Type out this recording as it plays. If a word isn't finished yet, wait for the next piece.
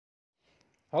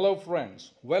Hello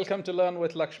friends, welcome to Learn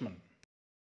with Lakshman.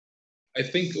 I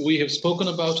think we have spoken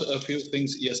about a few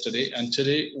things yesterday, and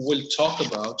today we'll talk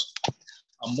about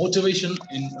motivation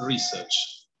in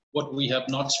research. What we have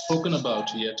not spoken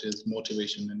about yet is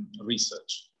motivation in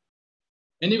research.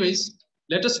 Anyways,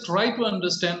 let us try to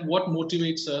understand what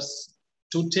motivates us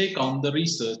to take on the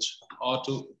research or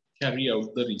to carry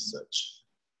out the research.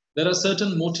 There are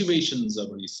certain motivations of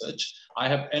research. I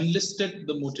have enlisted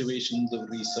the motivations of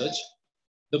research.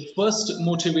 The first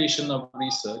motivation of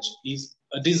research is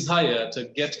a desire to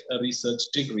get a research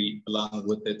degree along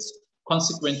with its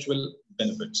consequential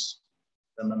benefits.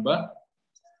 Remember,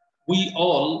 we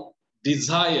all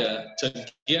desire to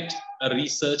get a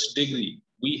research degree.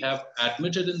 We have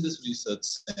admitted in this research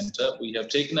center, we have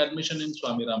taken admission in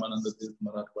Swami Ramananda Tirth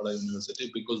Marathwada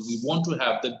University because we want to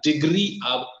have the degree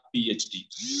of PhD.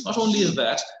 Not only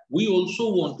that, we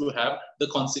also want to have the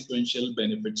consequential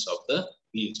benefits of the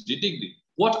PhD degree.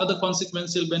 What are the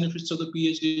consequential benefits of the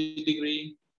PhD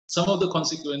degree? Some of the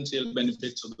consequential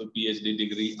benefits of the PhD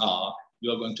degree are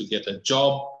you are going to get a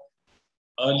job.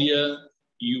 Earlier,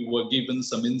 you were given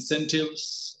some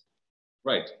incentives,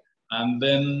 right? And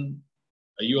then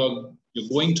you're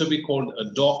going to be called a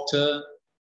doctor.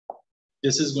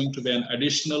 This is going to be an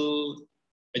additional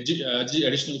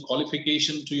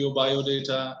qualification to your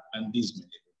biodata and these many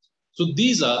things. So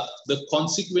these are the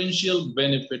consequential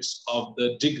benefits of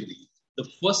the degree. The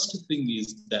first thing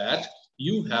is that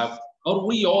you have, or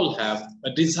we all have,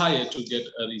 a desire to get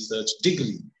a research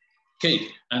degree. Okay,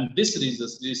 and this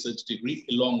research degree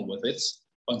along with its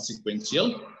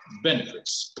consequential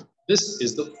benefits. This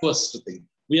is the first thing.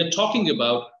 We are talking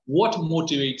about what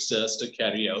motivates us to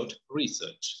carry out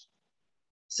research.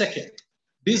 Second,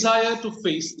 desire to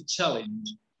face the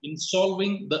challenge in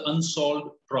solving the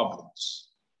unsolved problems.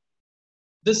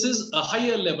 This is a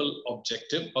higher level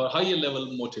objective or higher level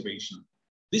motivation.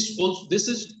 This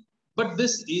is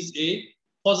a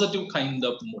positive kind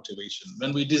of motivation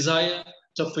when we desire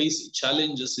to face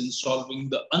challenges in solving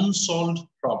the unsolved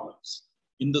problems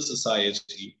in the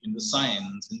society, in the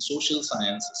science, in social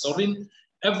sciences, or in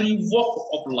every walk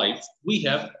of life. We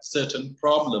have certain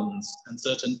problems and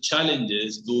certain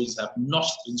challenges, those have not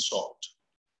been solved.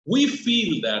 We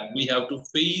feel that we have to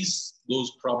face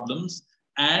those problems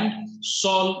and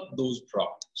solve those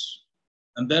problems.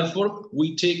 And therefore,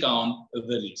 we take on the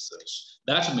research.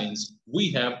 That means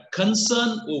we have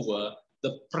concern over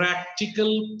the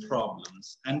practical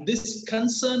problems. And this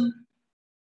concern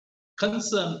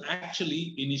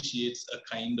actually initiates a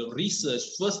kind of research,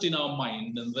 first in our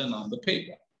mind and then on the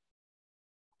paper.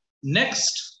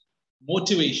 Next,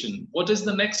 motivation. What is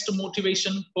the next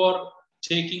motivation for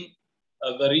taking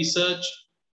the research?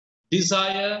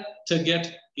 Desire to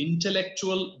get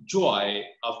intellectual joy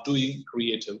of doing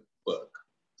creative work.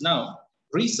 Now,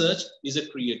 research is a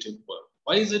creative work.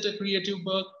 Why is it a creative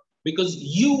work? Because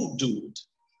you do it.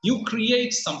 You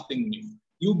create something new.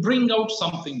 You bring out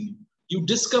something new. You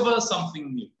discover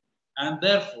something new. And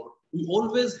therefore, we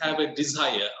always have a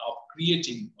desire of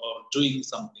creating or doing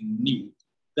something new.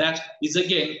 That is,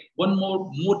 again, one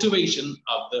more motivation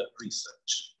of the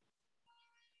research.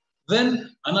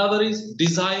 Then another is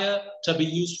desire to be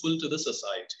useful to the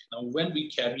society. Now, when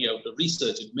we carry out the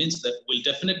research, it means that we'll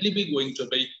definitely be going to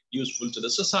be useful to the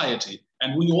society.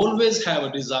 And we always have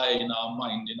a desire in our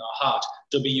mind, in our heart,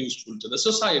 to be useful to the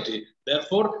society.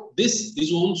 Therefore, this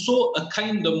is also a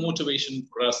kind of motivation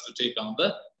for us to take on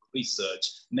the research.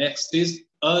 Next is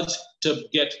urge to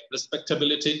get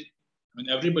respectability. I mean,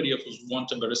 everybody of us want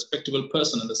to be a respectable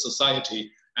person in the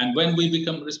society. And when we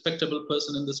become a respectable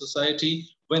person in the society,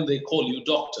 when they call you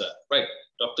doctor, right?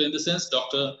 Doctor in the sense,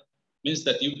 doctor means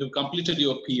that you have completed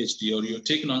your PhD or you've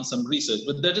taken on some research,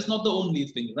 but that is not the only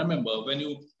thing. Remember, when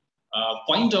you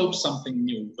find out something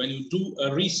new, when you do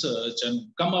a research and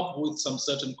come up with some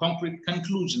certain concrete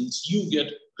conclusions, you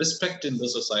get respect in the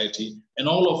society. And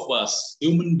all of us,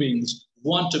 human beings,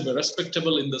 want to be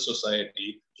respectable in the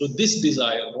society. So this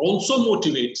desire also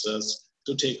motivates us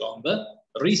to take on the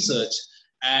research.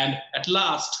 And at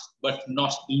last, but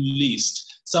not least,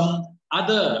 some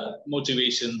other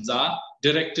motivations are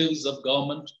directives of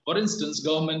government. For instance,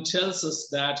 government tells us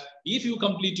that if you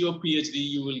complete your PhD,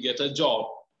 you will get a job.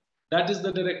 That is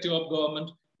the directive of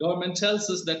government. Government tells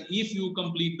us that if you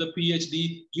complete the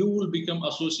PhD, you will become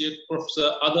associate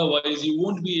professor. Otherwise, you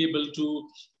won't be able to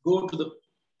go to the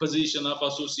position of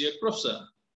associate professor.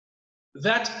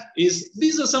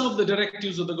 These are some of the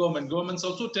directives of the government. Government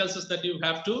also tells us that you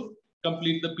have to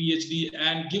complete the PhD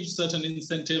and give certain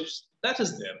incentives. That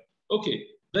is there. Okay.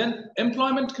 Then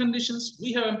employment conditions.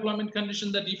 We have employment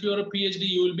condition that if you are a PhD,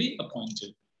 you will be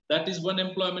appointed. That is one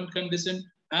employment condition.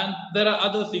 And there are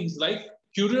other things like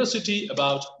curiosity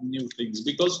about new things,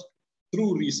 because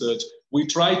through research, we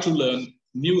try to learn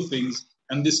new things.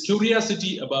 And this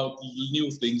curiosity about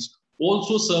new things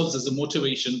also serves as a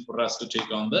motivation for us to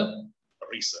take on the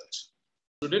research.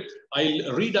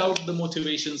 I'll read out the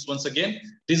motivations once again.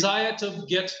 Desire to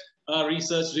get a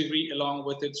research degree along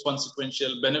with its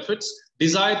consequential benefits.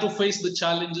 Desire to face the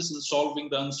challenges in solving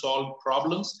the unsolved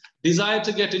problems. Desire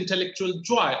to get intellectual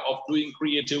joy of doing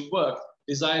creative work.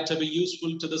 Desire to be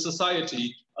useful to the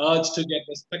society. Urge to get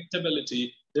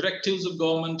respectability. Directives of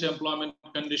government, employment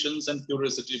conditions, and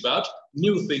curiosity about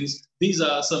new things. These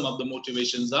are some of the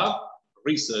motivations of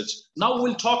research. Now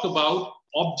we'll talk about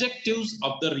objectives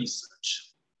of the research.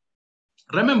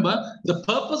 Remember, the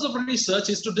purpose of research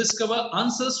is to discover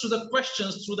answers to the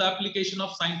questions through the application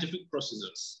of scientific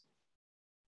procedures.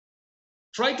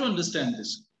 Try to understand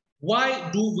this. Why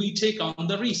do we take on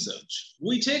the research?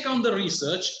 We take on the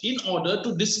research in order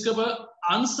to discover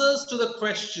answers to the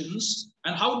questions.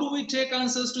 And how do we take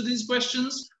answers to these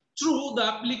questions? Through the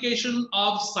application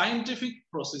of scientific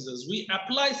procedures. We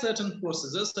apply certain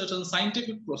procedures, certain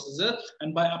scientific procedures,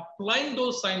 and by applying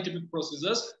those scientific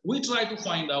procedures, we try to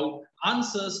find out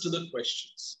answers to the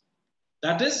questions.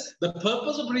 That is, the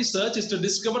purpose of research is to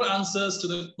discover answers to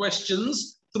the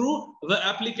questions through the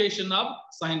application of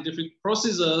scientific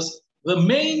procedures. The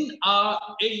main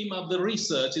aim of the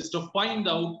research is to find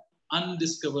out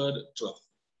undiscovered truth.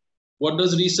 What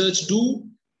does research do?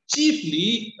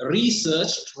 Chiefly,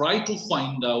 research tries to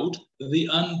find out the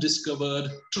undiscovered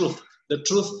truth. The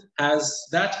truth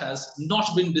that has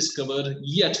not been discovered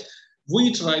yet.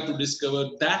 We try to discover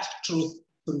that truth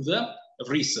through the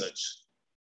research.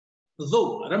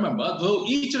 Though, remember, though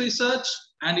each research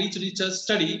and each research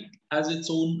study has its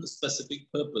own specific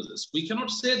purposes. We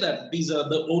cannot say that these are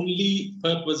the only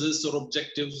purposes or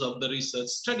objectives of the research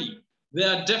study. They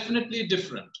are definitely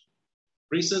different.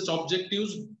 Research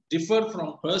objectives differ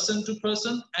from person to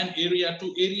person and area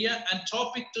to area and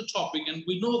topic to topic. And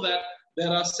we know that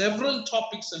there are several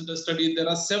topics under study, there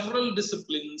are several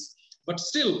disciplines, but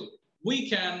still we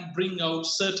can bring out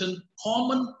certain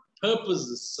common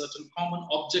purposes, certain common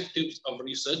objectives of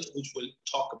research, which we'll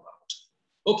talk about.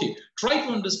 Okay, try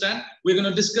to understand. We're going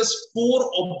to discuss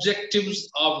 4 objectives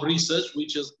of research,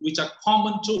 which are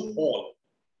common to all,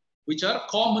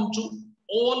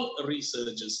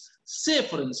 researchers. Say,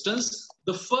 for instance,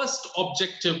 the first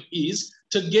objective is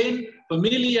to gain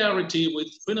familiarity with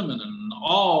phenomenon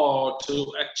or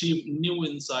to achieve new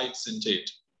insights into it.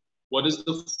 What is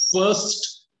the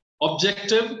first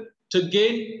objective? To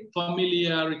gain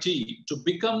familiarity, to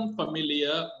become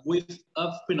familiar with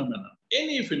a phenomenon,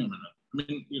 any phenomenon. I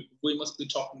mean, we must be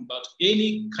talking about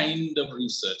any kind of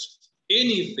research,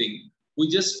 anything. We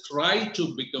just try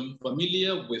to become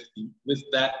familiar with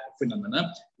that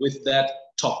phenomena, with that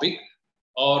topic,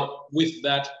 or with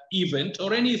that event,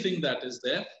 or anything that is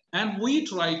there. And we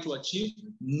try to achieve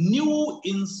new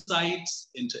insights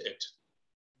into it.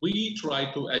 We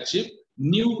try to achieve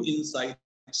new insights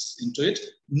into it,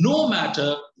 no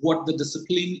matter what the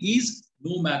discipline is,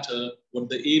 no matter what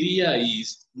the area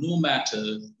is, no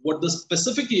matter what the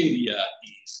specific area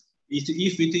is.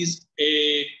 If it is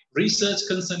a research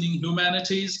concerning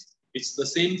humanities, it's the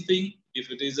same thing. If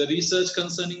it is a research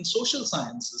concerning social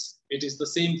sciences, it is the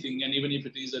same thing. And even if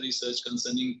it is a research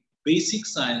concerning basic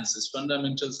sciences,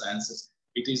 fundamental sciences,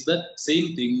 it is the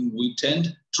same thing. We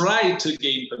try to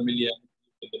gain familiarity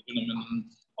with the phenomenon,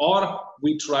 or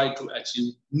we try to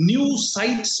achieve new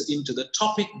sights into the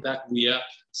topic that we are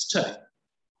studying.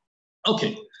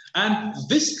 Okay, and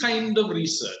this kind of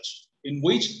research in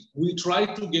which we try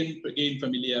to gain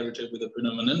familiarity with the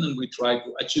phenomenon and we try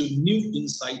to achieve new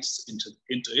insights into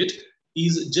it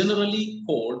is generally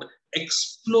called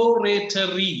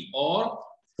exploratory or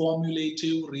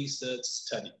formulative research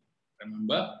study.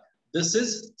 Remember, this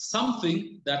is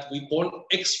something that we call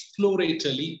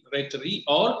exploratory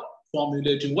or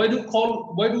formulative. Why do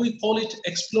we call it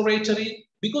exploratory?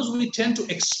 Because we tend to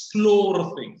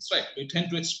explore things, right? We tend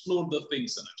to explore the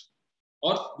things in it,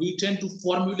 or we tend to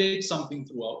formulate something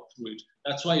through it.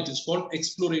 That's why it is called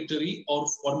exploratory or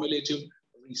formulative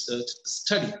research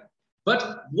study.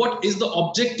 But what is the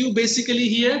objective basically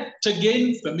here? To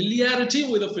gain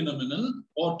familiarity with a phenomenon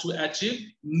or to achieve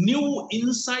new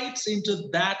insights into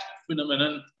that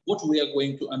phenomenon, what we are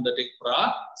going to undertake for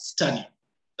our study.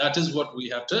 That is what we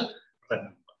have to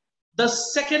remember. The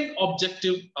second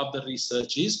objective of the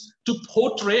research is to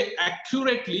portray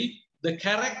accurately the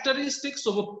characteristics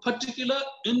of a particular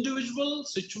individual,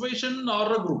 situation,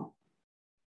 or a group.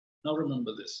 Now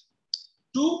remember this.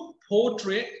 to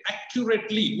portray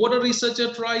accurately. What a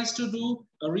researcher tries to do,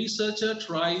 a researcher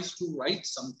tries to write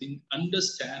something,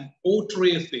 understand,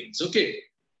 portray things. Okay.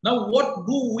 Now, what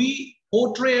do we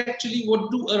portray actually?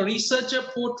 What do a researcher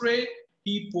portray?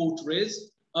 He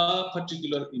portrays a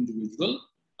particular individual,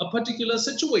 a particular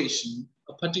situation,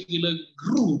 a particular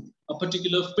group, a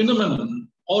particular phenomenon,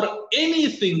 or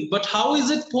anything. But how is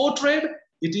it portrayed?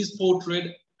 It is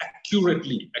portrayed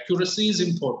accurately. Accuracy is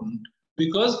important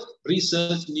because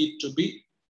research needs to be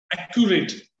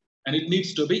accurate and it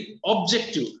needs to be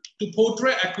objective to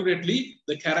portray accurately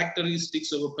the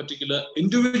characteristics of a particular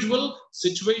individual,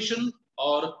 situation,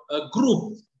 or a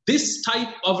group. This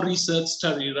type of research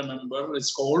study, remember,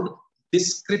 is called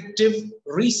descriptive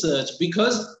research,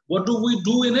 because what do we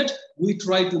do in it? We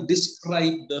try to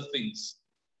describe the things.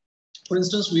 For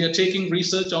instance, we are taking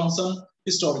research on some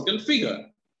historical figure.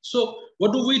 So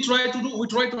what do we try to do? We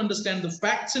try to understand the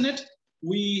facts in it.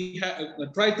 We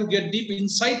try to get deep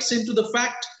insights into the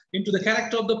fact, into the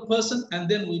character of the person, and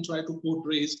then we try to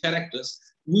portray his characters.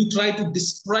 We try to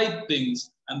describe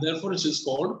things, and therefore it is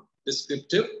called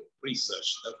descriptive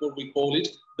research. Therefore we call it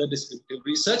the descriptive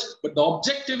research. But the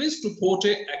objective is to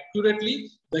portray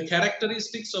accurately the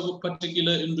characteristics of a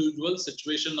particular individual,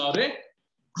 situation, or a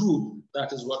group.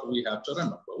 That is what we have to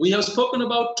remember. We have spoken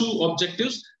about two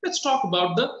objectives. Let's talk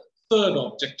about the third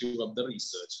objective of the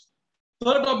research.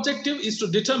 Third objective is to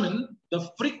determine the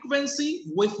frequency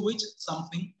with which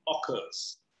something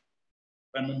occurs.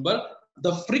 Remember,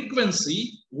 the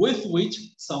frequency with which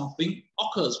something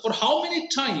occurs. For how many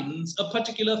times a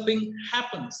particular thing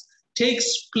happens,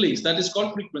 takes place, that is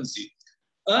called frequency.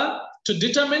 To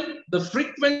determine the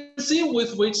frequency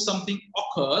with which something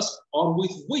occurs, or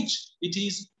with which it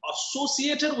is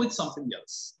associated with something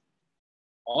else,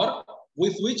 or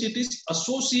with which it is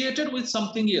associated with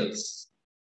something else.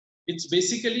 It's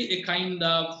basically a kind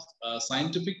of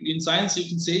scientific, in science you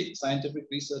can say scientific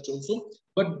research also,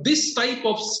 but this type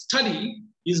of study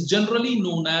is generally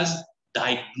known as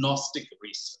diagnostic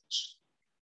research.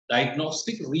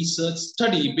 Diagnostic research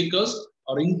study, because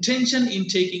our intention in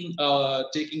taking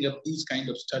up these kind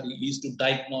of study is to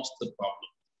diagnose the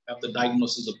problem, have the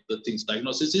diagnosis of the things.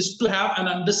 Diagnosis is to have an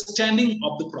understanding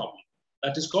of the problem.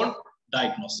 That is called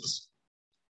diagnosis.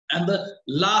 And the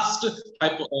last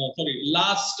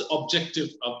objective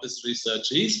of this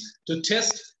research is to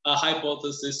test a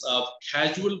hypothesis of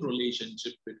causal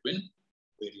relationship between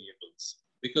variables.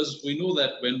 Because we know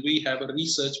that when we have a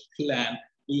research plan,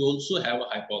 we also have a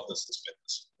hypothesis with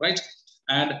this, right?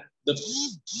 And the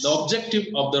objective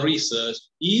of the research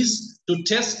is to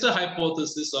test the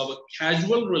hypothesis of a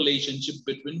causal relationship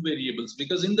between variables.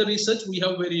 Because in the research, we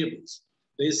have variables.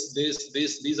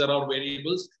 These are our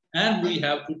variables. And we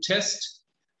have to test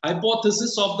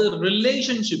hypothesis of the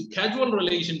relationship, causal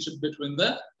relationship between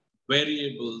the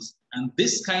variables. And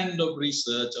this kind of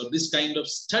research or this kind of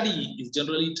study is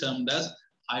generally termed as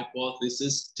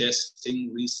hypothesis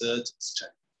testing research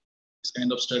study. This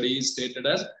kind of study is stated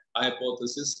as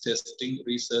hypothesis testing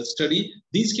research study.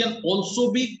 These can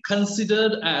also be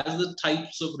considered as the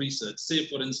types of research. Say,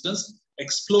 for instance,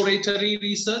 exploratory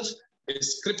research,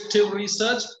 descriptive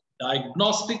research,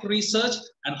 diagnostic research,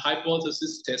 and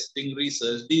hypothesis testing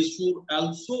research. These four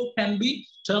also can be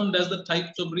termed as the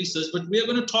types of research, but we are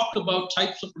going to talk about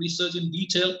types of research in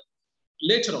detail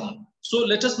later on. So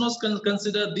let us not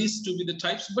consider these to be the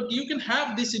types, but you can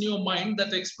have this in your mind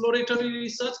that exploratory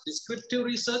research, descriptive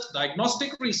research,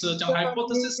 diagnostic research, and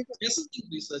hypothesis testing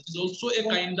research is also a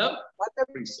kind of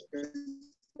research.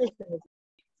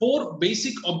 Four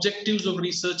basic objectives of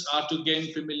research are to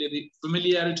gain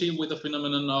familiarity with a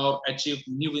phenomenon or achieve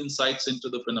new insights into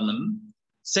the phenomenon.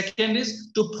 Second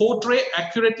is to portray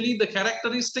accurately the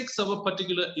characteristics of a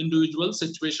particular individual,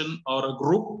 situation, or a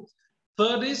group.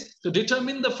 Third is to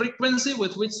determine the frequency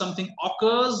with which something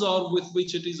occurs or with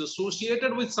which it is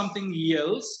associated with something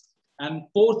else. And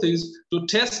fourth is to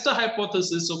test the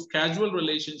hypothesis of causal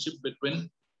relationship between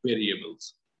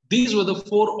variables. These were the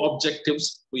four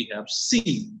objectives we have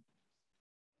seen.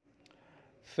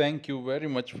 Thank you very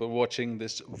much for watching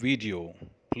this video.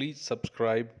 Please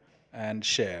subscribe and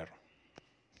share.